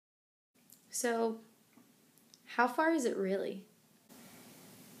So, how far is it really?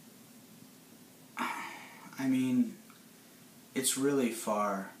 I mean, it's really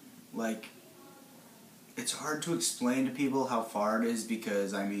far. Like, it's hard to explain to people how far it is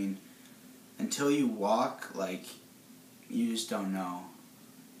because, I mean, until you walk, like, you just don't know.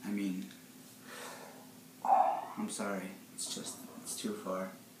 I mean, I'm sorry. It's too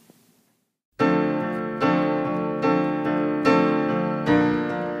far.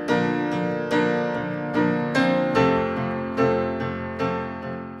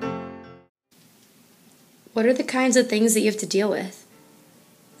 What are the kinds of things that you have to deal with?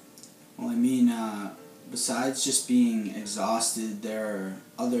 Well, I mean, besides just being exhausted, there are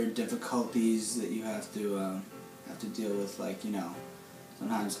other difficulties that you have to deal with, like,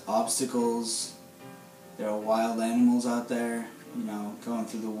 sometimes obstacles. There are wild animals out there, going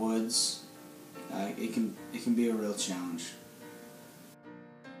through the woods. It can be a real challenge.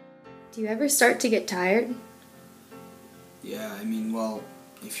 Do you ever start to get tired? Yeah, I mean, well,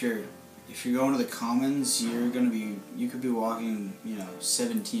 if you're going to the commons, you could be walking,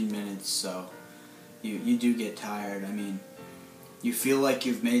 17 minutes, so you do get tired. I mean, you feel like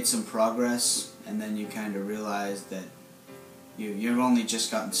you've made some progress, and then you kind of realize that you've only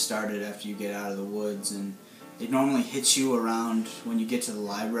just gotten started after you get out of the woods, and it normally hits you around when you get to the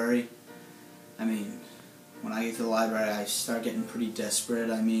library. I mean, when I get to the library, I start getting pretty desperate.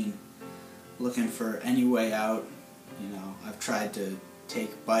 I mean, looking for any way out. I've tried to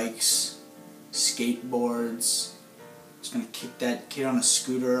take bikes, skateboards. I was gonna kick that kid on a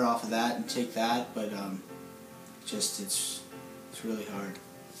scooter off of that and take that, but it's really hard.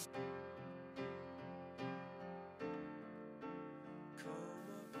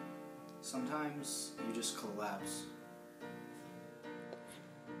 Sometimes you just collapse.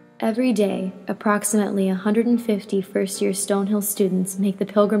 Every day, approximately 150 first-year Stonehill students make the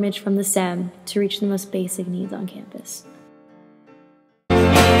pilgrimage from the SEM to reach the most basic needs on campus.